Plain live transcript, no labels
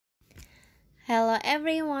Hello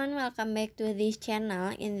everyone, welcome back to this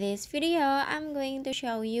channel. In this video, I'm going to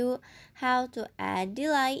show you how to add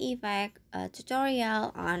delay effect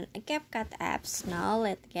tutorial on CapCut apps. Now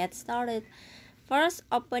let's get started. First,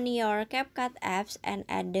 open your CapCut apps and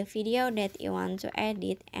add the video that you want to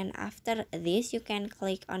edit, and after this you can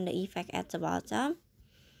click on the effect at the bottom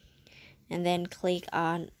and then click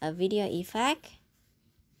on a video effect,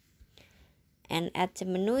 and at the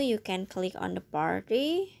menu you can click on the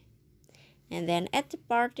party. And then at the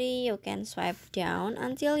party, you can swipe down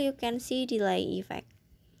until you can see delay effect.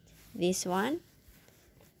 This one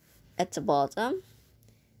at the bottom,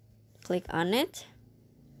 click on it.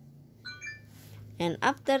 And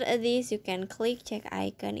after this, you can click check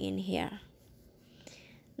icon in here.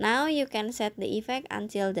 Now you can set the effect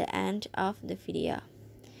until the end of the video.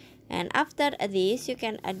 And after this, you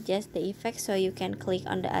can adjust the effect, so you can click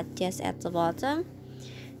on the adjust at the bottom.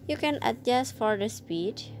 You can adjust for the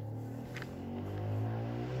speed.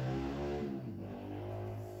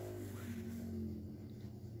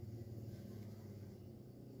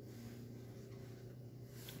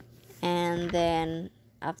 And then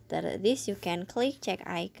after this you can click check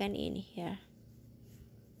icon in here.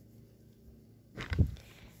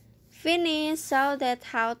 Finish. So that's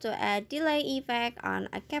how to add delay effect on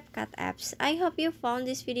a CapCut apps. I hope you found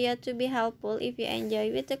this video to be helpful. If you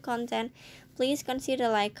enjoy with the content, please consider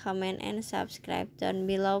like, comment, and subscribe down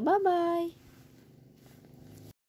below. Bye bye.